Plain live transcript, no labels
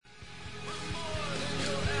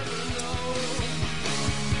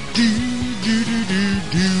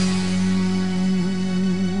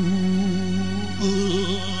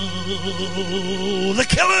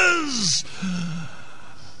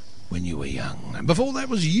And before that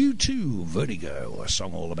was U2, Vertigo, a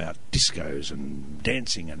song all about discos and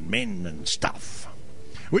dancing and men and stuff.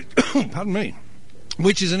 Which, pardon me.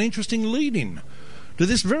 Which is an interesting lead-in to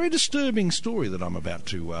this very disturbing story that I'm about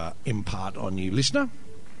to impart on you, listener.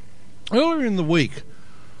 Earlier in the week,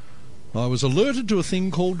 I was alerted to a thing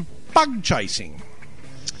called bug chasing.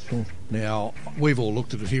 Now, we've all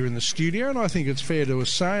looked at it here in the studio, and I think it's fair to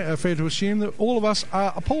assume that all of us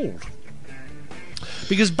are appalled.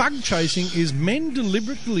 Because bug chasing is men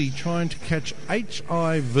deliberately trying to catch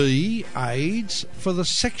HIV, AIDS, for the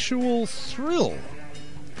sexual thrill.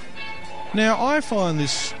 Now, I find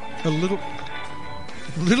this a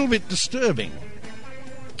little bit disturbing,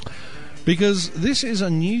 because this is a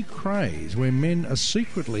new craze where men are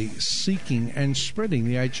secretly seeking and spreading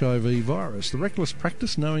the HIV virus. The reckless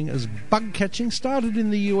practice known as bug catching started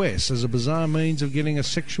in the US as a bizarre means of getting a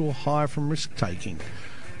sexual high from risk-taking.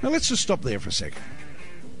 Now let's just stop there for a second.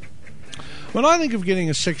 When I think of getting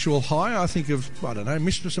a sexual high, I think of,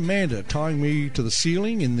 Mistress Amanda tying me to the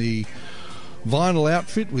ceiling in the vinyl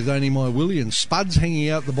outfit with only my willy and spuds hanging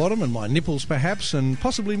out the bottom, and my nipples perhaps, and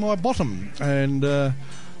possibly my bottom, and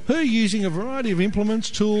her using a variety of implements,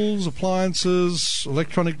 tools, appliances,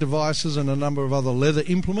 electronic devices, and a number of other leather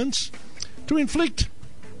implements to inflict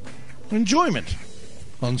enjoyment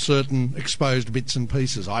on certain exposed bits and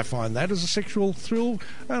pieces. I find that as a sexual thrill,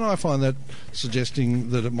 and I find that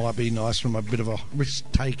suggesting that it might be nice from a bit of a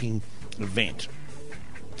risk-taking event.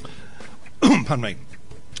 Pardon me.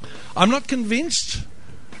 I'm not convinced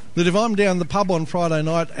that if I'm down the pub on Friday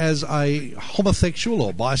night as a homosexual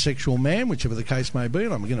or bisexual man, whichever the case may be,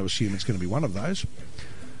 and I'm going to assume it's going to be one of those,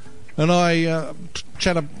 and I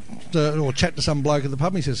chat to some bloke at the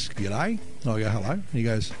pub, and he says, "G'day." I go, "Hello." He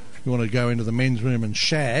goes, "You want to go into the men's room and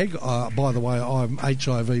shag? By the way, I'm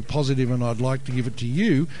HIV positive and I'd like to give it to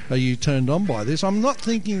you. Are you turned on by this?" I'm not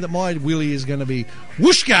thinking that my willy is going to be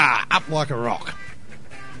whooshka up like a rock.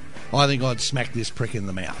 I think I'd smack this prick in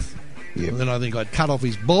the mouth. Yep. And then I think I'd cut off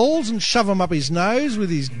his balls and shove them up his nose with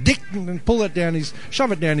his dick and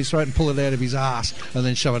shove it down his throat and pull it out of his ass and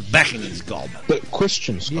then shove it back in his gob. But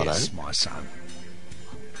question, Scotto. Yes, my son.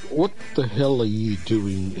 What the hell are you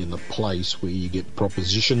doing in a place where you get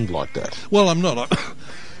propositioned like that? Well, I'm not.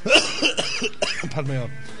 Pardon me.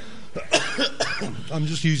 I'm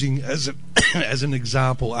just using as an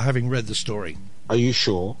example, having read the story. Are you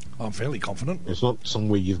sure? I'm fairly confident. It's not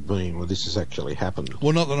somewhere you've been where this has actually happened?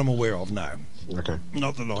 Well, not that I'm aware of, no. Okay.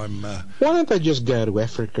 Not that I'm... Why don't they just go to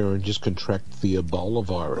Africa and just contract the Ebola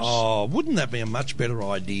virus? Oh, wouldn't that be a much better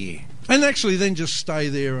idea? And actually then just stay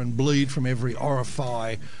there and bleed from every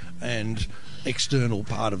orifice and external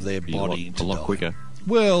part of their body. A lot quicker.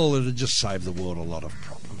 Well, it'd just save the world a lot of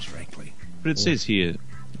problems, frankly. But it says here,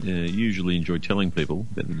 usually enjoy telling people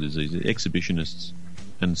about the disease, exhibitionists,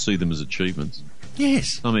 and see them as achievements.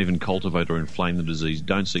 Yes. Some even cultivate or inflame the disease,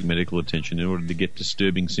 don't seek medical attention in order to get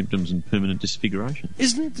disturbing symptoms and permanent disfiguration.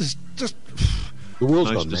 Isn't this just... The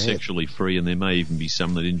world's Most gone are mad. sexually free, and there may even be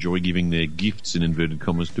some that enjoy giving their gifts, in inverted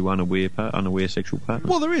commas, to unaware sexual partners.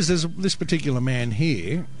 Well, there is. There's this particular man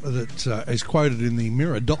here that is quoted in the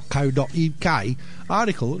mirror.co.uk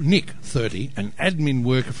article, Nick, 30, an admin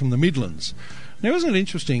worker from the Midlands. Now, isn't it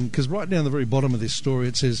interesting, because right down the very bottom of this story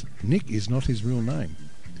it says, Nick is not his real name.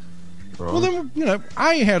 Right. Well, then,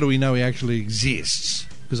 how do we know he actually exists?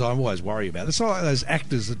 Because I always worry about it. It's like those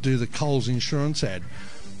actors that do the Coles insurance ad.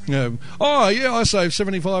 I saved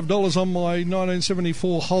 $75 on my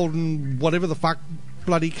 1974 Holden whatever the fuck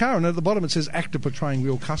bloody car, and at the bottom it says actor portraying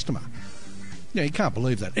real customer. Yeah, you can't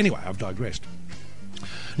believe that. Anyway, I've digressed.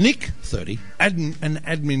 Nick, 30, an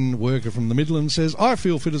admin worker from the Midlands, says, I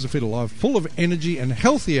feel fit as a fiddle. I'm full of energy and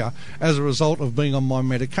healthier as a result of being on my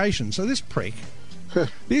medication. So this prick,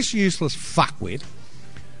 this useless fuckwit,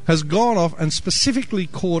 has gone off and specifically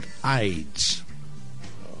caught AIDS.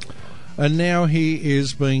 And now he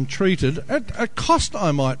is being treated at a cost,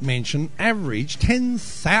 I might mention, average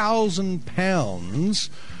 £10,000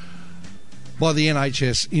 by the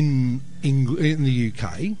NHS in the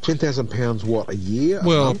UK. £10,000 what, a year?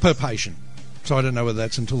 Well, per patient. So I don't know whether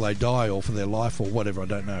that's until they die or for their life or whatever. I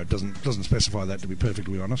don't know. It doesn't specify that, to be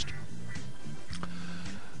perfectly honest.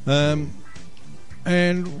 And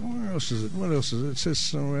where else is it? What else is it? It says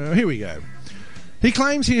somewhere. Here we go. He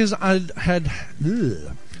claims he has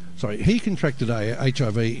he contracted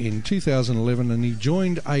HIV in 2011, and he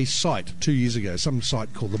joined a site 2 years ago, some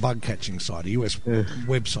site called the Bugchasing site, a US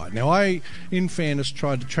website. Now, I, in fairness,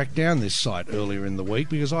 tried to track down this site earlier in the week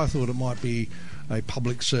because I thought it might be a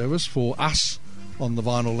public service for us on the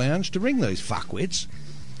Vinyl Lounge to ring these fuckwits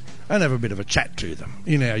and have a bit of a chat to them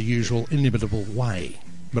in our usual inimitable way.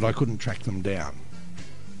 But I couldn't track them down.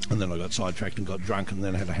 And then I got sidetracked and got drunk and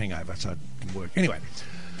then had a hangover, so it didn't work. Anyway,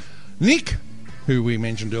 Nick, who we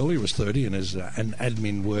mentioned earlier, was 30 and is an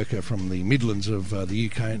admin worker from the Midlands of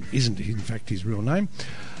the UK and isn't, in fact, his real name.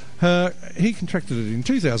 He contracted it in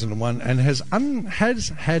 2001 and has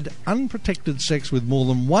had unprotected sex with more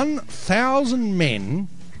than 1,000 men,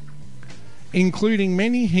 including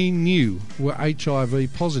many he knew were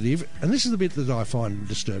HIV positive, and this is the bit that I find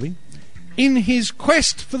disturbing, in his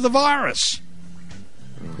quest for the virus.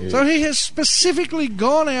 Yeah. So he has specifically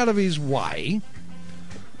gone out of his way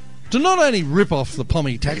to not only rip off the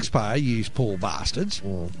pommy taxpayer, you poor bastards,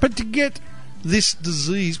 but to get this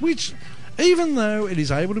disease, which, even though it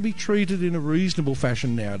is able to be treated in a reasonable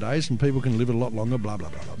fashion nowadays and people can live a lot longer, blah, blah,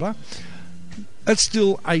 blah, blah, blah, it's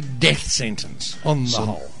still a death sentence on the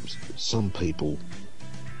whole. Some people,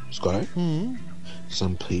 Scotto,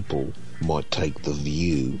 some people might take the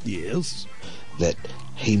view that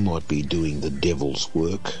he might be doing the devil's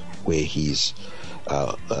work where he's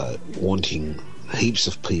wanting heaps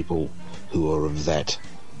of people who are of that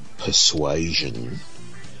persuasion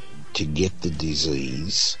to get the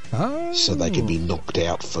disease so they can be knocked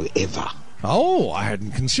out forever. Oh, I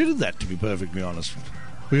hadn't considered that, to be perfectly honest.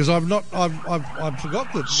 Because I've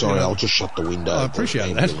forgot that... Sorry, I'll just shut the window. I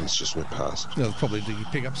appreciate that. The ambulance just went past. Probably to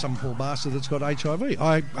pick up some poor bastard that's got HIV.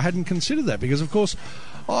 I hadn't considered that because, of course,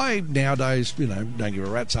 I nowadays, don't give a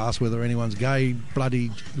rat's ass whether anyone's gay,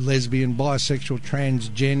 bloody, lesbian, bisexual,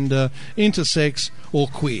 transgender, intersex or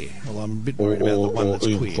queer. Well, I'm a bit worried about the one that's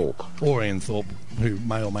queer. Thorpe. Or Ian Thorpe, who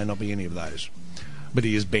may or may not be any of those. But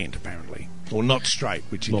he is bent, apparently. Or not straight,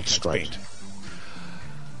 which is not straight. Bent.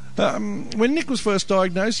 When Nick was first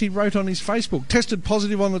diagnosed, he wrote on his Facebook, tested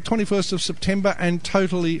positive on the 21st of September and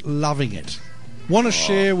totally loving it. Want to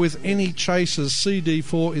share with any chasers,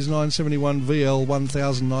 CD4 is 971 VL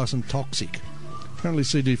 1000, nice and toxic. Apparently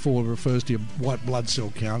CD4 refers to your white blood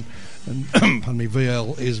cell count, and pardon me,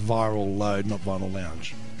 VL is viral load, not vinyl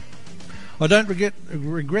lounge. I don't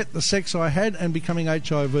regret the sex I had and becoming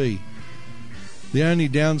HIV. The only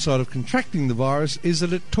downside of contracting the virus is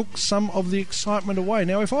that it took some of the excitement away.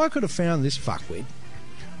 Now, if I could have found this fuckwit,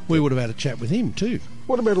 we would have had a chat with him too.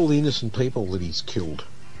 What about all the innocent people that he's killed,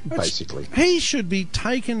 basically? He should be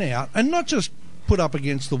taken out and not just put up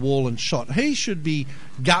against the wall and shot. He should be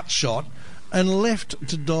gut shot and left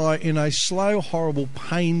to die in a slow, horrible,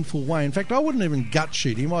 painful way. In fact, I wouldn't even gut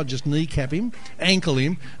shoot him. I'd just kneecap him, ankle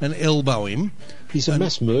him and elbow him. He's a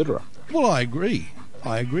mass murderer. Well, I agree.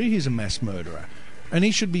 He's a mass murderer. And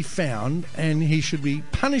he should be found and he should be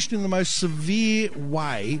punished in the most severe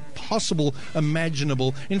way possible,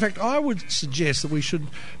 imaginable. In fact, I would suggest that we should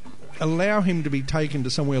allow him to be taken to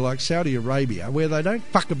somewhere like Saudi Arabia where they don't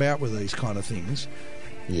fuck about with these kind of things,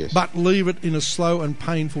 but leave it in a slow and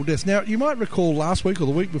painful death. Now, you might recall last week or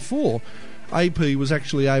the week before, AP was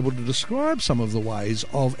actually able to describe some of the ways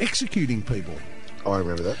of executing people. I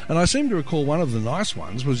remember that. And I seem to recall one of the nice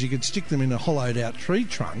ones was you could stick them in a hollowed-out tree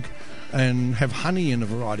trunk and have honey and a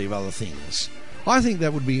variety of other things. I think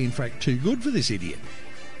that would be, in fact, too good for this idiot.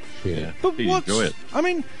 Yeah, but enjoy it. I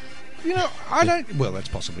mean, I don't... Well, that's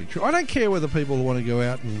possibly true. I don't care whether people want to go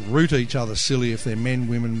out and root each other silly if they're men,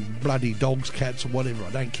 women, bloody dogs, cats, or whatever.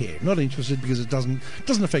 I don't care. Not interested because it doesn't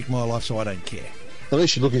affect my life, so I don't care.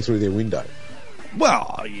 Unless you're looking through their window.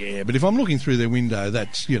 Well, yeah, but if I'm looking through their window,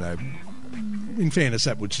 that's, in fairness,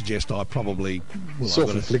 that would suggest I probably...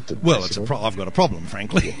 self-inflicted. I've got a problem,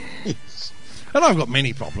 frankly. Yes. And I've got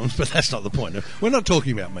many problems, but that's not the point. We're not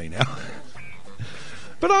talking about me now.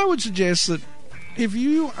 But I would suggest that if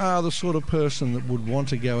you are the sort of person that would want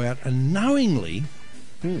to go out and knowingly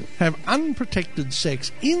have unprotected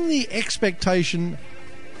sex in the expectation,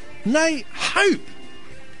 nay, hope,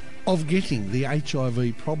 of getting the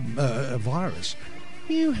HIV virus,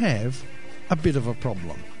 you have a bit of a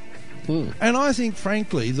problem. And I think,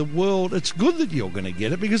 frankly, the world, it's good that you're going to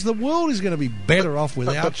get it because the world is going to be better off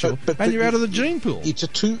without you, and you're out of the gene pool. It's a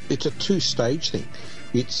two-stage thing.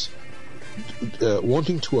 It's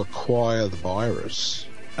wanting to acquire the virus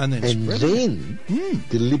and then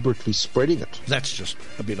deliberately spreading it. That's just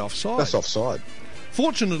a bit offside. That's offside.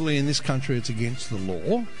 Fortunately, in this country, it's against the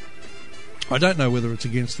law. I don't know whether it's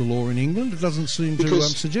against the law in England. It doesn't seem to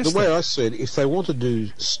suggest the way I said, if they want to do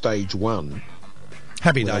stage one,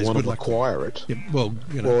 happy days, want good to luck. Acquire it. Yeah, well,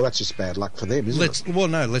 that's just bad luck for them, isn't it? Well,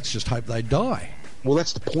 no, let's just hope they die. Well,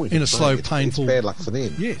 that's the point. In a slow, painful... It's bad luck for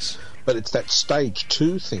them. Yes. But it's that stage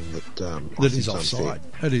two thing that is offside.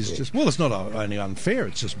 It is just... Well, it's not only unfair,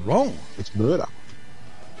 it's just wrong. It's murder.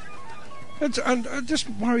 And it just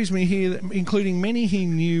worries me here, that including many he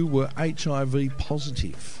knew were HIV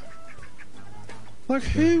positive. Like,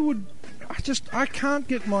 who would... I can't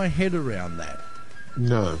get my head around that.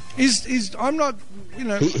 No. I'm not, you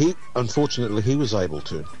know... He unfortunately, he was able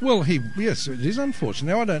to. Well, yes, it is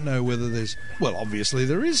unfortunate. Now, I don't know whether there's... Well, obviously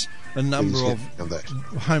there is a number of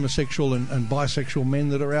homosexual and bisexual men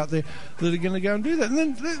that are out there that are going to go and do that.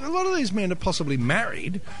 And then a lot of these men are possibly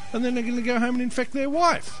married, and then they're going to go home and infect their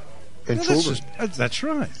wife. And children. That's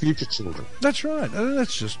right. Future children. That's right.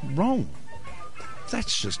 That's just wrong. That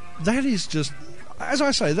is just... As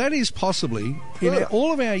I say, that is possibly, in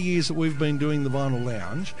all of our years that we've been doing the Vinyl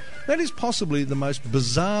Lounge, that is possibly the most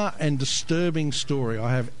bizarre and disturbing story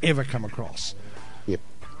I have ever come across. Yep.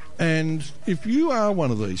 And if you are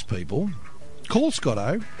one of these people, call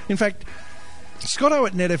Scotto. In fact, Scotto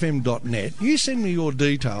at netfm.net, you send me your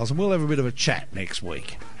details and we'll have a bit of a chat next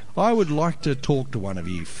week. I would like to talk to one of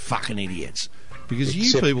you fucking idiots, because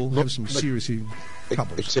you people have some serious...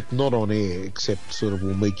 Couples. Except not on air, except sort of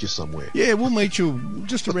we'll meet you somewhere. Yeah, we'll meet you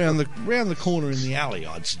just around the corner in the alley,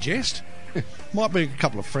 I'd suggest. Might be a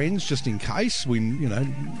couple of friends just in case we need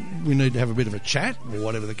to have a bit of a chat or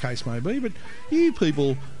whatever the case may be. But you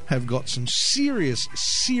people have got some serious,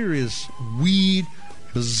 weird,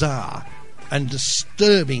 bizarre and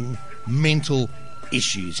disturbing mental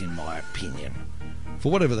issues, in my opinion. For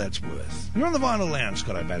whatever that's worth. You're on the Vinyl Lounge,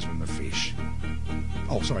 Scotto Basman the Fish.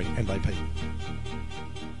 Oh, sorry, and AP.